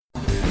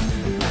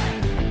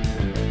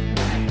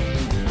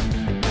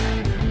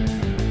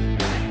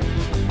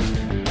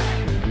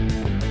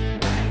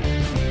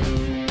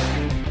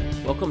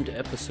Welcome to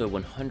episode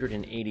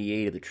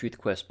 188 of the Truth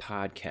Quest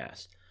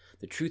podcast,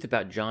 the truth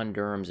about John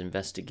Durham's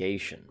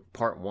investigation,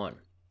 part 1.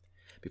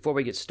 Before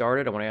we get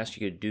started, I want to ask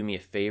you to do me a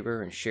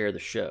favor and share the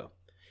show.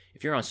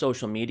 If you're on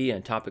social media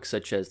and topics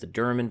such as the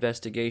Durham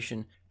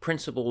investigation,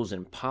 principles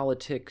in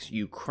politics,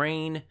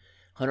 Ukraine,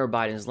 Hunter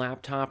Biden's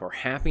laptop, or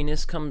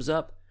happiness comes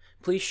up,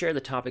 please share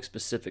the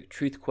topic-specific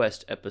Truth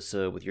Quest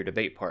episode with your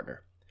debate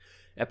partner.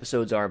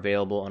 Episodes are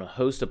available on a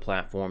host of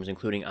platforms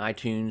including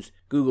iTunes,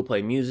 Google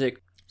Play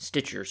Music,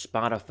 Stitcher,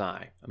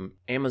 Spotify,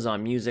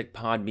 Amazon Music,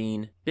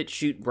 Podbean,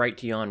 BitChute,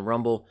 Brighteon,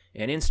 Rumble,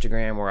 and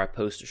Instagram, where I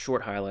post a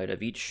short highlight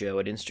of each show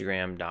at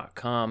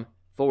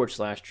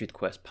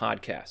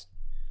instagram.com/TruthQuestPodcast.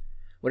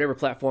 Whatever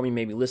platform you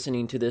may be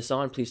listening to this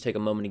on, please take a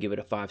moment to give it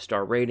a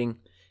 5-star rating,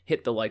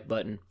 hit the like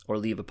button, or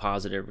leave a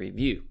positive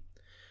review.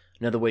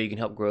 Another way you can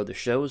help grow the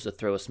show is to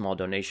throw a small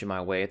donation my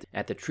way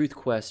at the Truth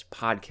Quest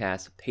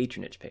Podcast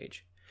patronage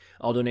page.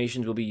 All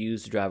donations will be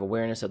used to drive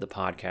awareness of the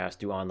podcast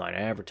through online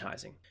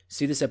advertising.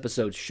 See this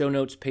episode's show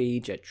notes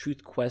page at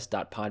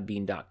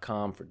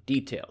truthquest.podbean.com for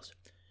details.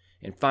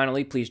 And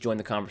finally, please join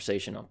the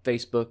conversation on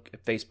Facebook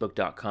at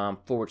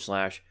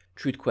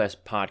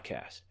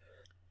facebook.com/TruthQuestPodcast.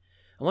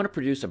 I want to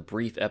produce a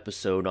brief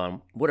episode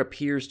on what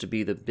appears to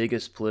be the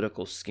biggest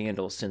political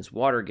scandal since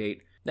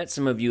Watergate that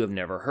some of you have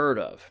never heard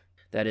of.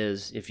 That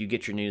is, if you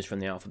get your news from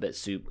the Alphabet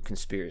Soup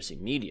conspiracy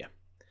media.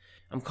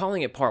 I'm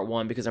calling it part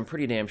 1 because I'm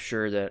pretty damn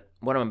sure that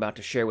what I'm about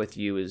to share with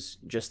you is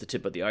just the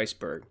tip of the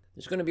iceberg.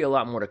 There's going to be a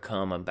lot more to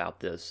come about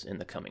this in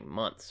the coming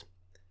months.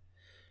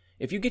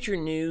 If you get your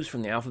news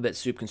from the Alphabet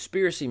Soup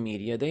conspiracy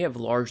media, they have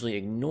largely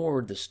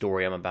ignored the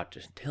story I'm about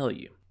to tell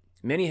you.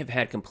 Many have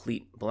had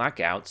complete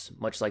blackouts,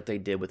 much like they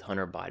did with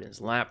Hunter Biden's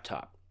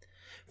laptop.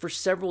 For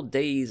several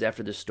days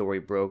after the story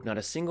broke, not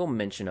a single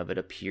mention of it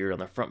appeared on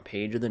the front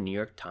page of the New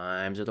York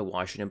Times or the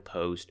Washington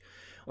Post,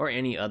 or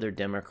any other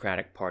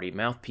Democratic Party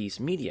mouthpiece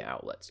media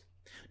outlets.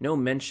 No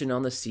mention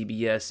on the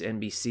CBS,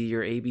 NBC,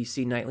 or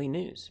ABC nightly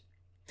news.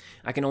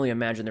 I can only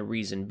imagine the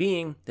reason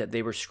being that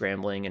they were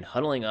scrambling and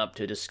huddling up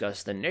to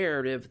discuss the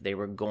narrative they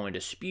were going to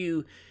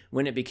spew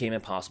when it became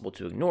impossible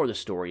to ignore the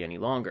story any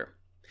longer.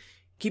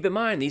 Keep in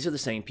mind, these are the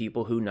same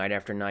people who night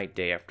after night,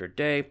 day after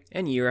day,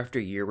 and year after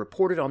year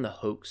reported on the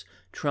hoax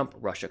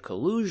Trump-Russia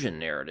collusion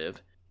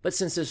narrative. But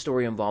since this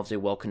story involves a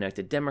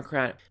well-connected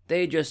Democrat,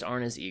 they just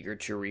aren't as eager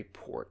to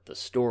report the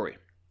story.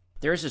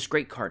 There is this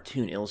great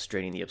cartoon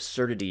illustrating the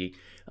absurdity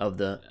of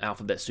the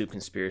Alphabet Soup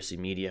conspiracy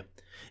media.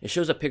 It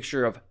shows a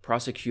picture of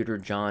prosecutor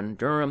John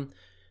Durham.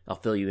 I'll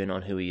fill you in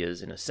on who he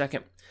is in a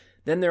second.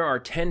 Then there are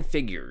 10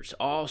 figures,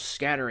 all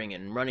scattering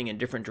and running in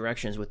different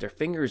directions with their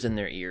fingers in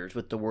their ears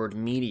with the word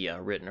media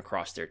written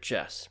across their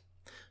chests.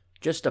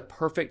 Just a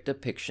perfect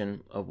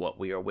depiction of what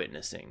we are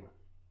witnessing.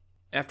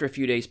 After a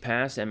few days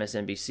passed,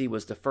 MSNBC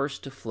was the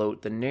first to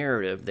float the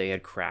narrative they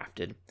had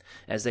crafted,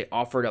 as they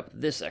offered up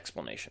this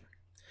explanation.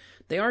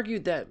 They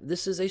argued that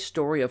this is a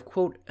story of,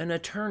 quote, an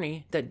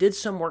attorney that did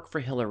some work for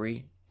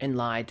Hillary and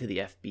lied to the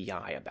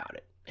FBI about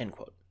it, end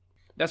quote.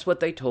 That's what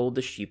they told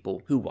the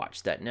sheeple who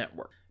watched that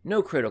network.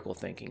 No critical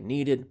thinking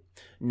needed,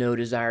 no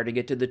desire to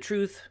get to the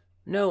truth,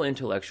 no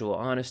intellectual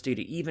honesty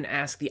to even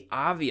ask the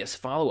obvious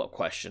follow-up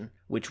question,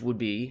 which would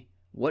be,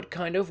 what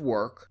kind of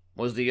work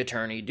was the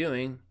attorney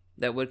doing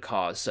that would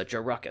cause such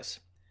a ruckus?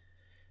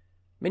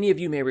 Many of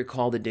you may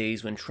recall the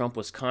days when Trump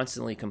was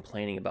constantly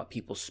complaining about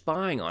people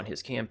spying on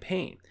his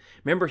campaign.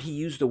 Remember, he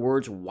used the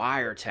words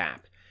wiretap,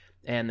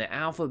 and the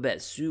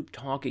Alphabet Soup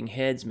talking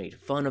heads made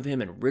fun of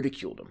him and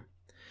ridiculed him.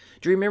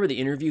 Do you remember the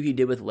interview he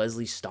did with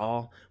Leslie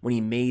Stahl when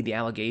he made the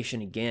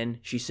allegation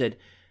again? She said,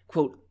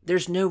 quote,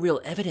 there's no real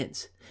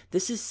evidence.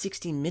 This is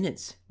 60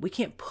 Minutes. We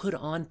can't put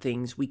on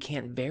things we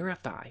can't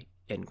verify,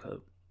 end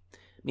quote.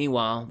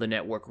 Meanwhile, the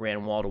network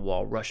ran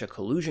wall-to-wall Russia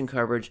collusion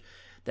coverage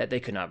that they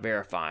could not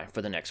verify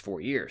for the next 4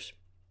 years.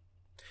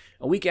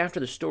 A week after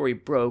the story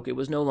broke, it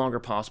was no longer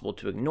possible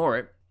to ignore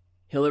it.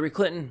 Hillary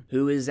Clinton,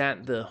 who is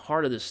at the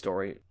heart of this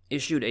story,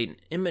 issued an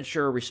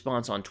immature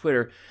response on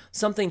Twitter,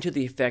 something to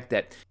the effect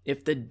that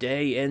if the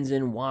day ends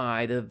in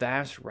Y, the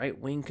vast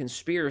right-wing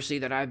conspiracy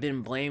that I've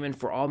been blaming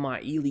for all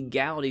my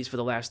illegalities for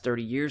the last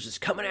 30 years is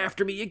coming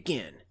after me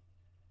again.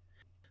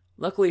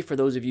 Luckily for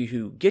those of you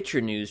who get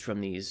your news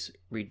from these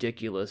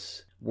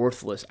ridiculous,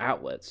 worthless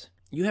outlets,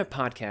 you have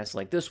podcasts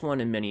like this one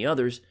and many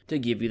others to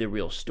give you the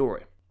real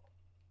story.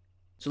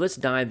 So let's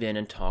dive in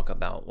and talk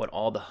about what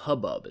all the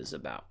hubbub is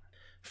about.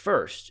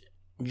 First,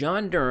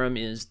 John Durham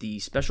is the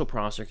special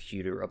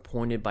prosecutor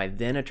appointed by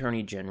then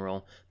Attorney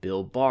General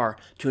Bill Barr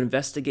to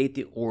investigate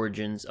the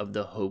origins of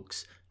the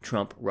hoax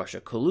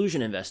Trump-Russia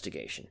collusion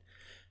investigation.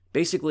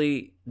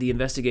 Basically, the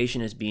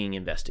investigation is being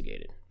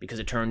investigated because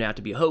it turned out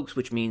to be a hoax,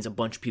 which means a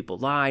bunch of people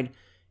lied,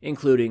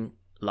 including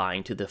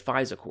lying to the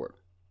FISA court.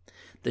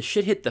 The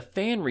shit hit the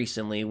fan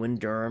recently when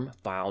Durham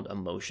filed a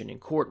motion in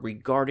court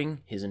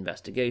regarding his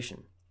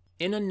investigation.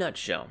 In a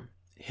nutshell,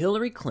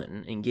 Hillary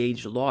Clinton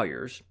engaged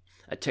lawyers,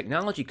 a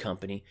technology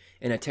company,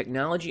 and a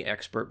technology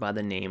expert by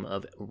the name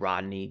of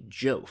Rodney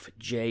Joffe,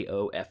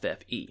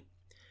 Joffe.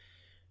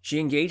 She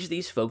engaged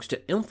these folks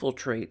to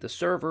infiltrate the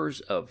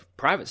servers of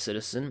private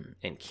citizen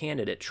and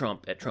candidate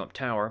Trump at Trump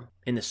Tower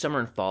in the summer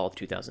and fall of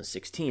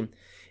 2016,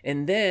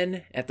 and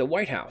then at the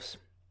White House,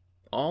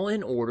 all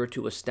in order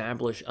to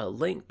establish a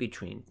link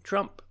between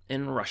Trump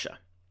and Russia.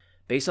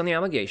 Based on the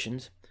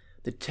allegations,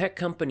 the tech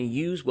company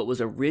used what was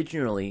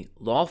originally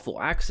lawful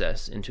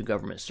access into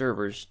government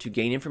servers to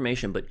gain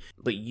information,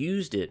 but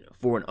used it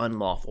for an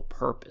unlawful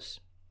purpose.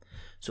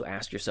 So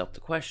ask yourself the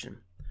question,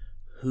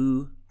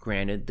 who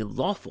granted the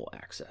lawful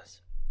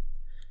access?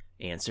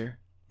 Answer,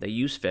 they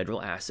used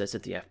federal assets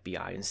at the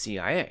FBI and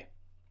CIA.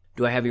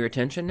 Do I have your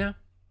attention now?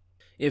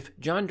 If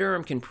John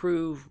Durham can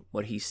prove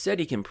what he said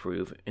he can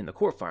prove in the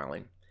court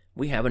filing,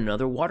 we have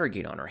another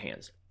Watergate on our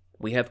hands.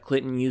 We have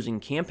Clinton using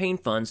campaign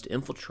funds to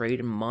infiltrate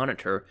and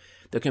monitor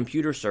the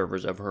computer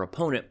servers of her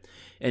opponent,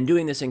 and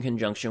doing this in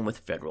conjunction with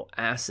federal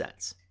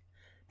assets.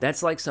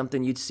 That's like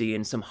something you'd see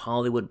in some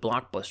Hollywood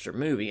blockbuster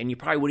movie, and you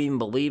probably wouldn't even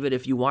believe it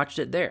if you watched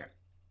it there.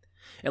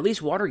 At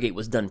least Watergate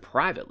was done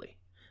privately.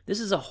 This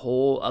is a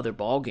whole other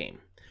ballgame,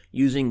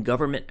 using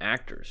government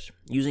actors,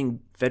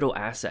 using federal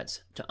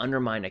assets to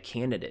undermine a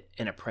candidate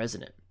and a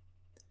president.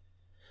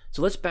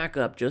 So let's back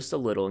up just a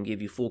little and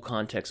give you full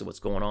context of what's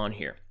going on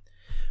here.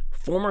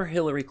 Former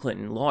Hillary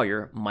Clinton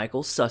lawyer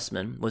Michael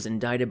Sussman was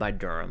indicted by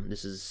Durham,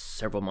 this is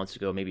several months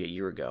ago, maybe a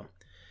year ago,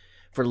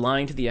 for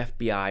lying to the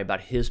FBI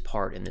about his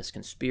part in this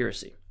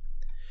conspiracy.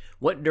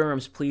 What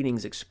Durham's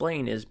pleadings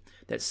explain is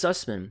that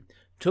Sussman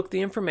took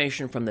the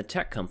information from the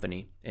tech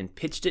company and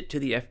pitched it to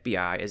the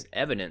FBI as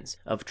evidence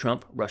of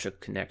Trump-Russia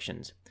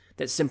connections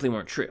that simply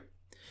weren't true.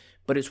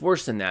 But it's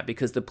worse than that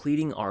because the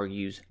pleading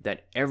argues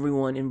that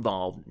everyone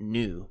involved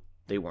knew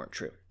they weren't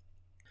true.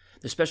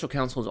 The special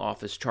counsel's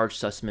office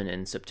charged Sussman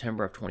in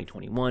September of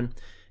 2021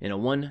 in a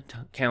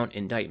one-count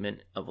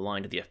indictment of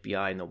lying to the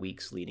FBI in the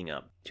weeks leading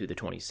up to the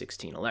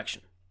 2016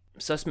 election.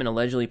 Sussman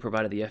allegedly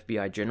provided the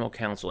FBI general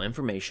counsel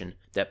information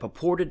that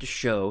purported to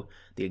show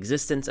the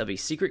existence of a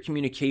secret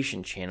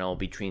communication channel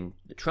between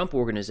the Trump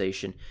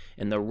organization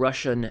and the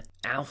Russian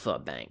Alfa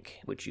Bank,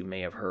 which you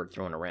may have heard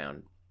thrown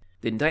around.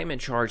 The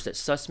indictment charged that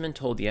Sussman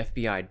told the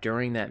FBI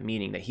during that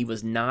meeting that he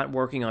was not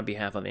working on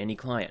behalf of any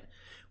client,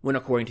 when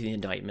according to the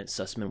indictment,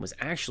 Sussman was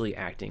actually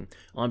acting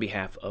on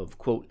behalf of,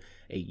 quote,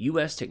 a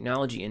U.S.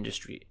 technology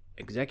industry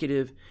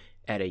executive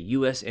at a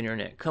U.S.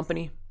 internet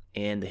company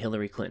and the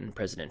Hillary Clinton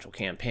presidential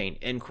campaign,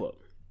 end quote.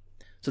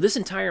 So this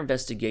entire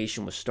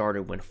investigation was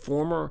started when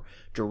former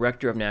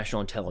Director of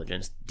National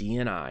Intelligence,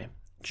 DNI,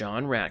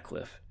 John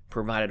Ratcliffe,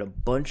 provided a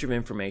bunch of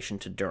information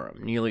to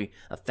Durham, nearly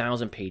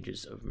 1,000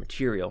 pages of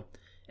material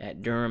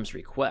at Durham's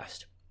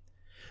request.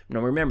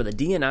 Now remember, the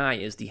DNI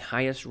is the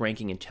highest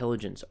ranking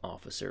intelligence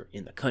officer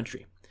in the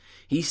country.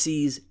 He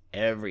sees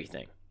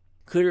everything.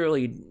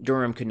 Clearly,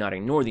 Durham could not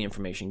ignore the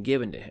information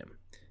given to him.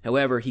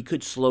 However, he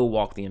could slow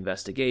walk the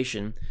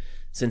investigation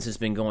since it's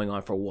been going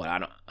on for what?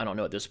 I don't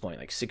know at this point,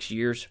 like 6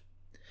 years?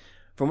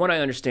 From what I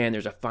understand,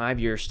 there's a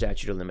 5-year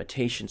statute of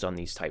limitations on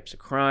these types of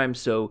crimes,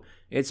 so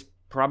it's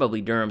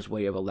probably Durham's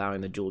way of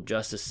allowing the dual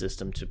justice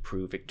system to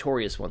prove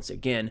victorious once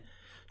again,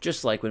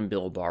 just like when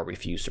Bill Barr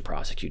refused to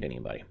prosecute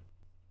anybody.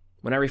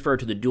 When I refer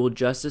to the dual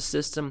justice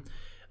system,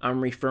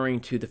 I'm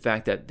referring to the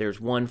fact that there's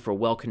one for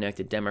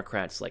well-connected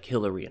Democrats like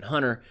Hillary and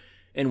Hunter,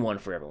 and one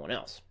for everyone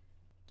else.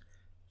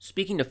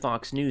 Speaking to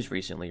Fox News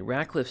recently,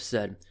 Ratcliffe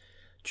said,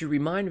 to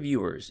remind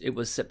viewers, it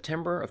was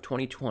September of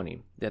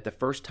 2020 that the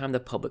first time the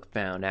public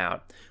found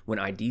out when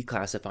I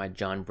declassified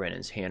John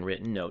Brennan's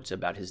handwritten notes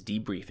about his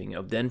debriefing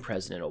of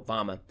then-President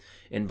Obama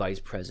and Vice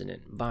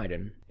President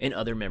Biden and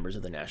other members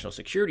of the National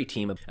Security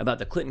Team about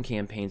the Clinton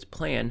campaign's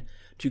plan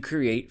to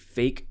create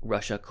fake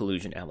Russia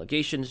collusion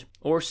allegations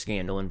or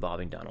scandal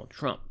involving Donald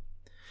Trump.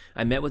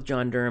 I met with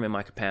John Durham in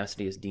my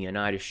capacity as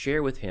DNI to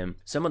share with him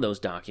some of those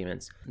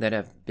documents that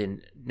have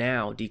been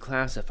now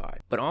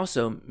declassified, but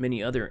also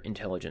many other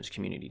intelligence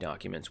community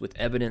documents with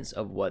evidence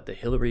of what the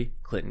Hillary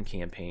Clinton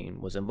campaign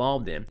was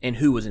involved in and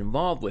who was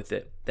involved with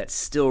it that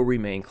still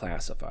remain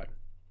classified.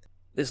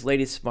 This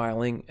latest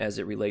filing, as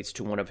it relates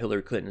to one of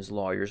Hillary Clinton's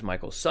lawyers,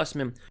 Michael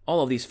Sussman,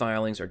 all of these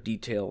filings are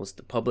details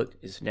the public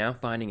is now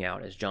finding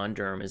out as John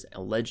Durham is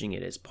alleging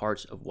it as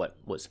parts of what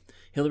was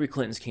Hillary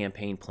Clinton's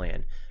campaign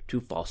plan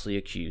to falsely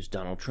accuse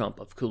Donald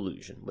Trump of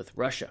collusion with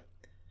Russia.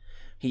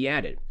 He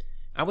added,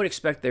 I would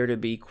expect there to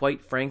be,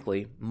 quite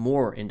frankly,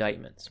 more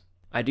indictments.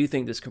 I do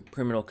think this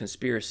criminal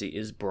conspiracy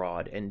is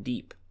broad and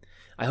deep.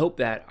 I hope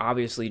that,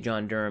 obviously,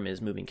 John Durham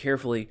is moving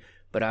carefully,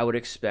 but I would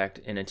expect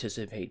and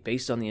anticipate,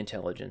 based on the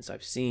intelligence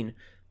I've seen,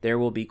 there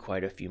will be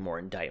quite a few more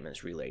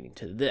indictments relating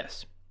to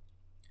this.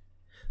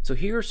 So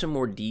here are some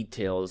more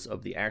details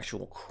of the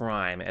actual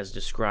crime as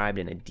described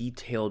in a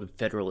detailed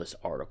Federalist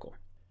article.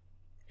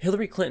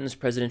 Hillary Clinton's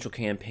presidential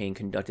campaign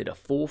conducted a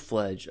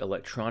full-fledged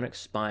electronic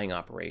spying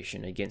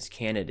operation against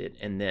candidate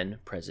and then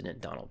President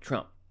Donald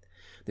Trump.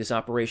 This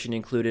operation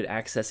included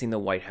accessing the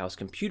White House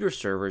computer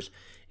servers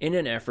in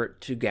an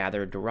effort to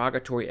gather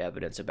derogatory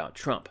evidence about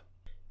Trump.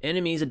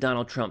 Enemies of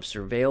Donald Trump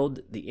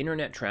surveilled the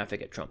internet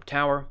traffic at Trump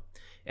Tower,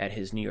 at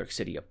his New York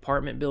City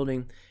apartment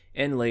building,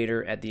 and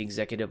later at the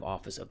Executive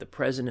Office of the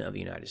President of the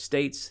United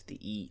States, the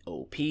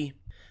EOP,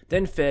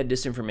 then fed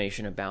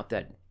disinformation about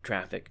that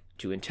traffic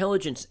to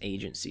intelligence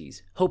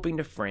agencies, hoping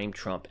to frame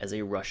Trump as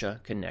a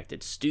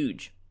Russia-connected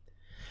stooge.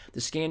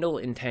 The scandal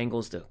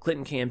entangles the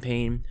Clinton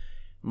campaign,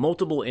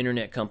 multiple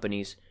internet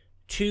companies,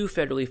 2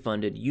 federally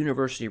funded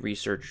university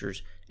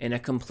researchers, and a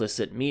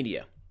complicit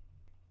media.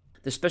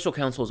 The special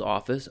counsel's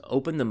office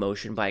opened the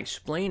motion by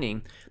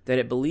explaining that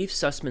it believes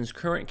Sussman's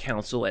current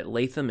counsel at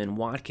Latham &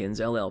 Watkins,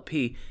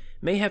 LLP,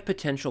 may have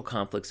potential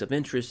conflicts of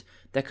interest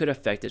that could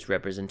affect its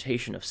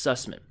representation of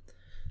Sussman.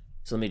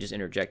 So let me just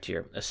interject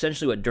here.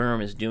 Essentially what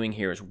Durham is doing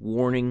here is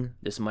warning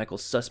this Michael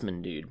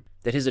Sussman dude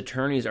that his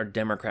attorneys are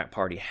Democrat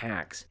Party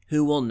hacks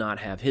who will not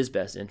have his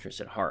best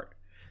interests at heart.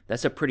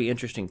 That's a pretty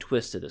interesting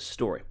twist to this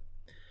story.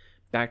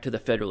 Back to the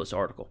Federalist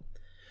article.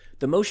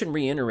 The motion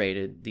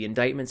reiterated the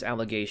indictment's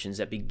allegations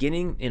that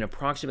beginning in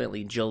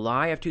approximately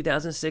July of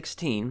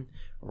 2016,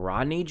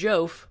 Rodney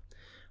Joffe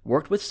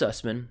worked with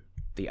Sussman,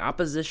 the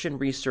opposition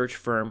research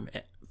firm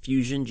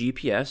Fusion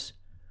GPS.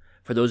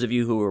 For those of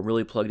you who are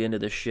really plugged into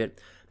this shit,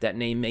 that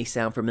name may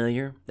sound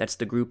familiar. That's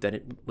the group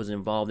that was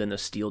involved in the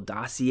Steele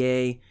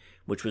dossier,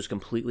 which was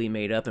completely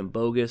made up and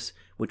bogus,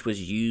 which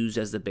was used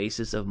as the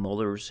basis of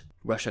Mueller's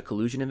Russia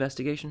collusion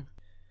investigation.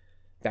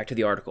 Back to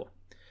the article.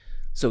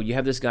 So you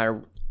have this guy,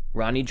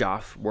 Rodney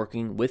Joffe,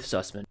 working with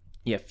Sussman.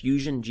 You have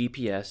Fusion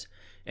GPS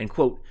and,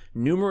 quote,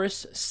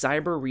 numerous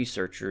cyber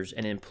researchers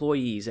and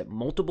employees at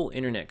multiple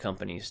internet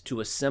companies to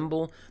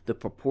assemble the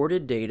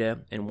purported data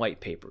and white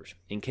papers.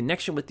 In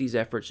connection with these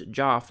efforts,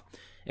 Joffe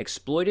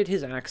exploited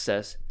his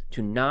access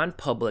to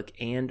non-public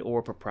and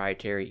or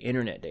proprietary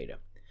internet data.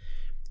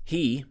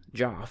 He,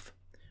 Joffe,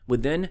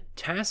 would then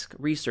task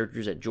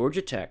researchers at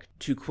Georgia Tech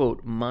to,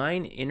 quote,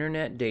 mine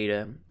internet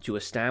data to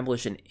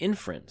establish an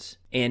inference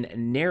and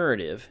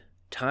narrative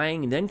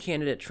tying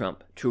then-candidate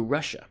Trump to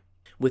Russia,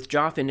 with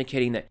Joffe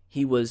indicating that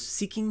he was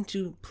seeking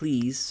to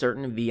please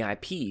certain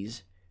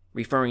VIPs,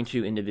 referring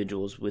to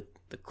individuals with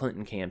the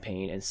Clinton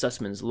campaign and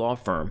Sussman's law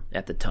firm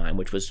at the time,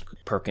 which was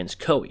Perkins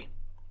Coie.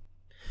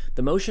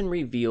 The motion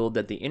revealed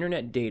that the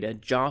internet data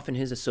Joffe and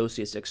his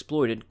associates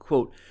exploited,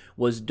 quote,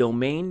 was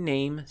domain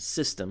name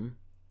system,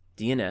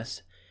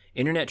 DNS,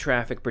 internet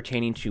traffic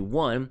pertaining to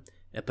 1,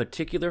 a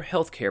particular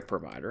healthcare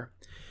provider,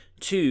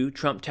 2,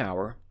 Trump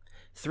Tower,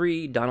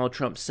 3, Donald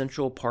Trump's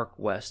Central Park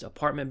West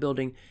apartment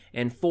building,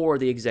 and 4,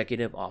 the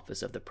Executive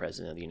Office of the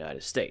President of the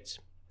United States.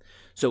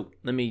 So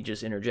let me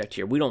just interject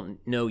here. We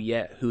don't know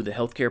yet who the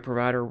healthcare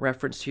provider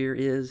referenced here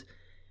is,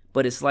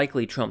 but it's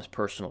likely Trump's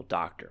personal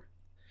doctor.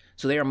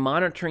 So they are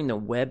monitoring the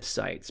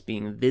websites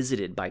being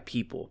visited by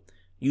people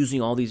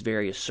using all these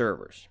various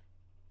servers.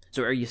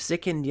 So are you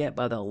sickened yet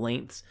by the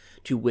lengths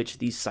to which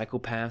these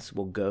psychopaths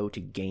will go to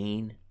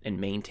gain and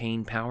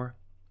maintain power?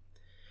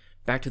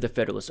 Back to the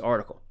Federalist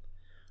article.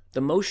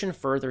 The motion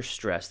further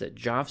stressed that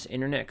Joffe's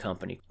internet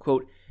company,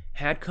 quote,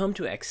 had come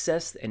to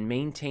access and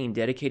maintain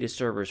dedicated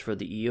servers for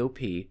the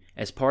EOP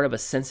as part of a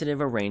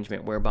sensitive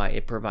arrangement whereby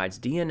it provides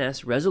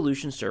DNS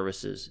resolution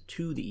services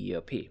to the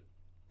EOP.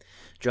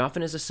 Joffe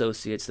and his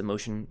associates, the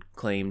motion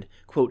claimed,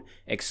 quote,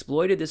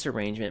 exploited this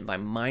arrangement by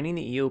mining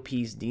the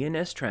EOP's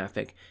DNS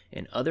traffic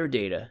and other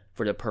data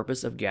for the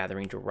purpose of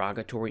gathering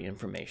derogatory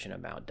information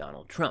about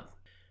Donald Trump.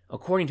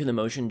 According to the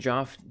motion,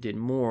 Joffe did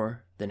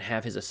more than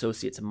have his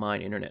associates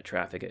mine internet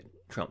traffic at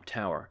Trump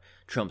Tower,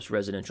 Trump's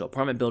residential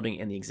apartment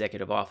building, and the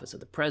Executive Office of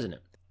the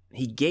President.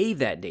 He gave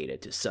that data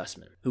to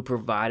Sussman, who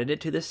provided it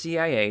to the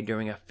CIA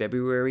during a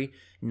February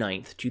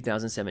 9th,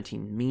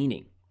 2017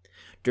 meeting.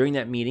 During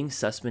that meeting,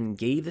 Sussman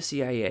gave the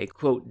CIA,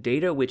 quote,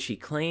 data which he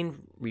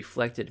claimed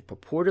reflected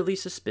purportedly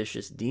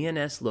suspicious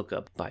DNS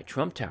lookup by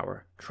Trump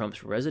Tower,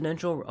 Trump's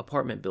residential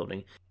apartment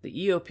building,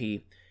 the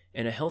EOP,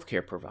 and a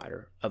healthcare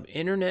provider of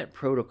Internet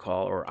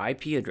Protocol or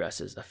IP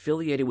addresses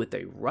affiliated with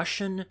a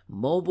Russian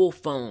mobile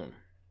phone.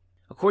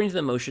 According to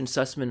the motion,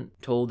 Sussman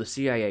told the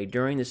CIA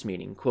during this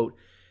meeting, quote,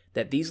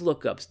 that these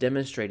lookups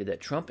demonstrated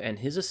that Trump and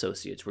his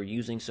associates were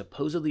using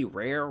supposedly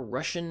rare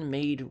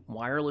Russian-made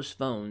wireless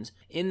phones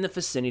in the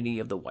vicinity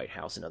of the White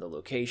House and other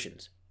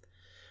locations.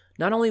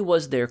 Not only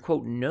was there,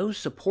 quote, no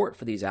support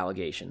for these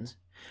allegations,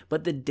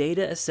 but the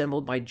data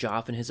assembled by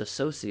Joffe and his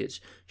associates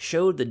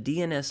showed the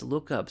DNS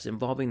lookups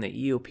involving the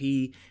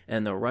EOP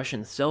and the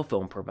Russian cell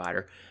phone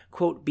provider,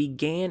 quote,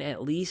 began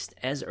at least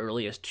as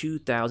early as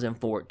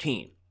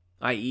 2014,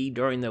 i.e.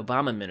 during the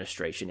Obama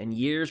administration and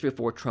years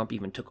before Trump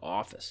even took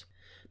office.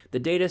 The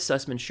data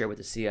Sussman shared with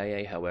the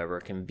CIA, however,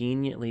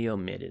 conveniently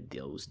omitted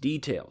those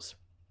details.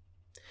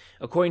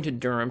 According to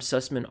Durham,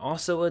 Sussman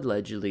also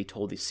allegedly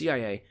told the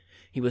CIA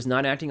he was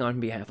not acting on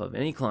behalf of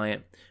any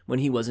client when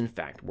he was in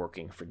fact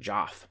working for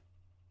Joffe.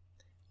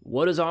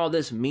 What does all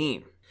this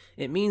mean?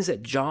 It means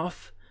that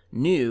Joffe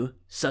knew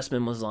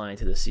Sussman was lying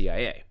to the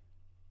CIA.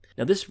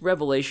 Now this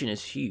revelation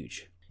is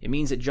huge. It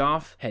means that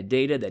Joffe had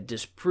data that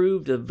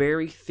disproved the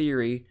very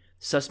theory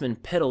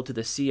Sussman peddled to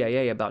the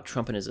CIA about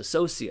Trump and his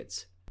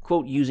associates,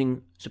 quote,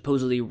 using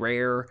supposedly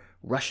rare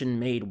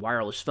Russian-made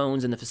wireless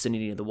phones in the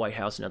vicinity of the White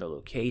House and other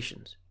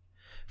locations.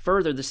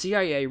 Further, the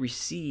CIA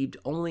received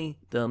only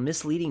the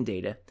misleading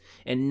data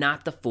and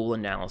not the full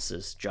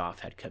analysis Joffe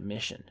had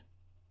commissioned.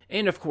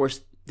 And of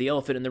course, the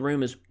elephant in the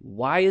room is,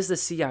 why is the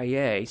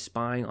CIA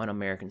spying on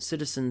American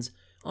citizens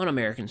on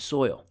American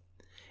soil?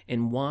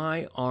 And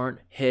why aren't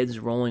heads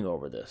rolling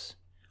over this?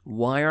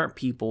 Why aren't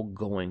people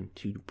going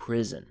to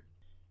prison?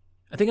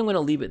 I think I'm going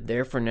to leave it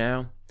there for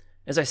now.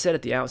 As I said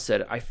at the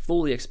outset, I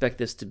fully expect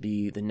this to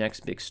be the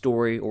next big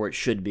story, or it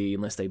should be,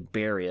 unless they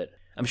bury it.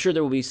 I'm sure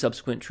there will be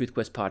subsequent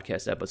TruthQuest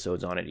podcast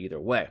episodes on it either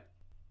way.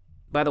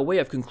 By the way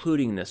of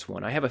concluding this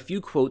one, I have a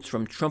few quotes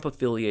from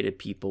Trump-affiliated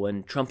people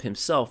and Trump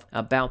himself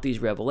about these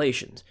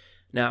revelations.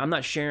 Now, I'm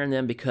not sharing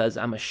them because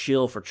I'm a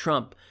shill for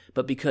Trump,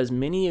 but because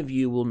many of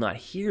you will not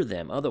hear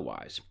them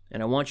otherwise,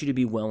 and I want you to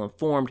be well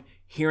informed,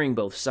 hearing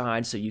both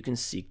sides so you can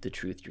seek the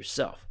truth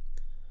yourself.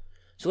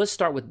 So let's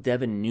start with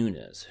Devin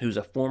Nunes, who's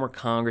a former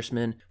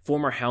congressman,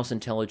 former House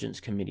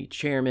Intelligence Committee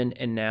chairman,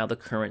 and now the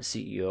current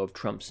CEO of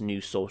Trump's new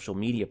social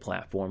media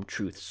platform,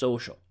 Truth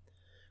Social.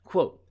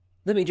 Quote,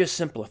 "Let me just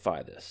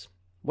simplify this.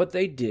 What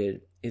they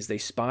did is they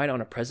spied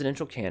on a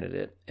presidential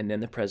candidate and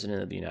then the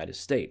President of the United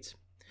States.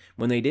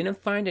 When they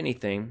didn't find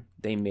anything,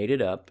 they made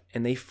it up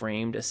and they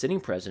framed a sitting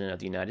president of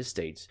the United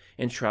States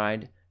and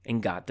tried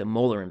and got the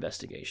Mueller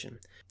investigation.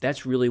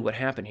 That's really what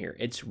happened here.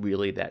 It's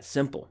really that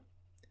simple."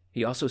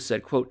 He also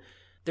said, quote,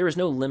 "There is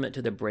no limit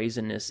to the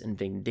brazenness and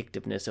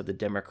vindictiveness of the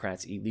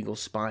Democrats' illegal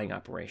spying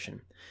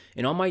operation.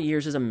 In all my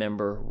years as a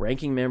member,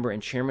 ranking member,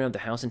 and chairman of the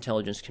House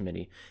Intelligence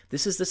Committee,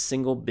 this is the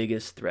single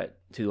biggest threat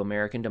to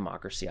American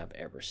democracy I've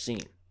ever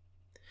seen."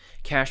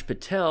 Kash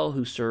Patel,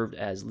 who served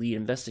as lead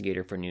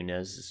investigator for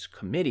Nunes'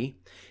 committee,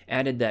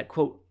 added that,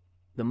 quote,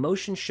 "The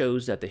motion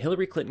shows that the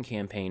Hillary Clinton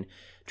campaign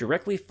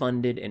directly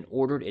funded and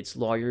ordered its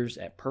lawyers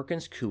at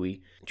Perkins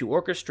Coie to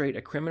orchestrate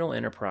a criminal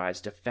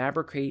enterprise to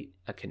fabricate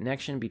a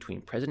connection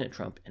between President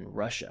Trump and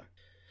Russia."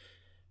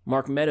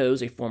 Mark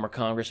Meadows, a former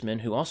congressman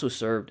who also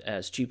served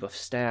as chief of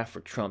staff for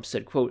Trump,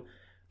 said, quote,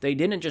 "They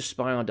didn't just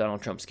spy on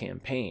Donald Trump's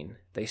campaign.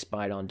 They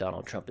spied on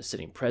Donald Trump as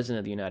sitting president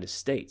of the United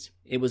States.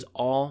 It was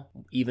all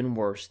even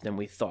worse than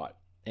we thought,"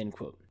 end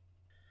quote.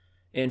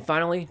 And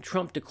finally,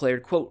 Trump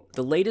declared, quote,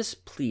 "The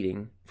latest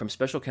pleading from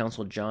Special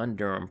Counsel John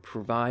Durham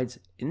provides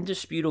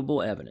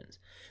indisputable evidence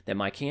that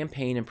my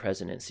campaign and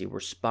presidency were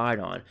spied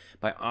on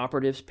by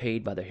operatives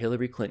paid by the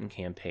Hillary Clinton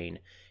campaign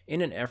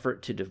in an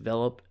effort to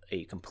develop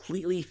a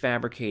completely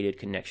fabricated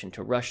connection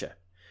to Russia.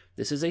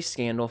 This is a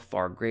scandal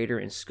far greater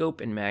in scope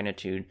and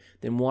magnitude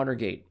than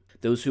Watergate.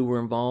 Those who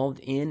were involved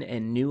in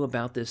and knew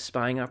about this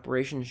spying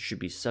operation should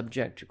be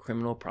subject to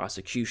criminal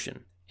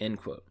prosecution," end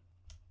quote.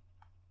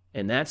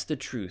 And that's the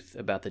truth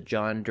about the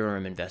John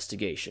Durham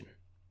investigation,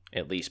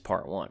 at least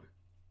part one.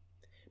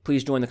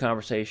 Please join the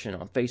conversation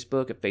on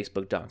Facebook at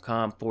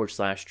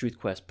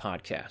facebook.com/TruthQuest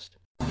podcast.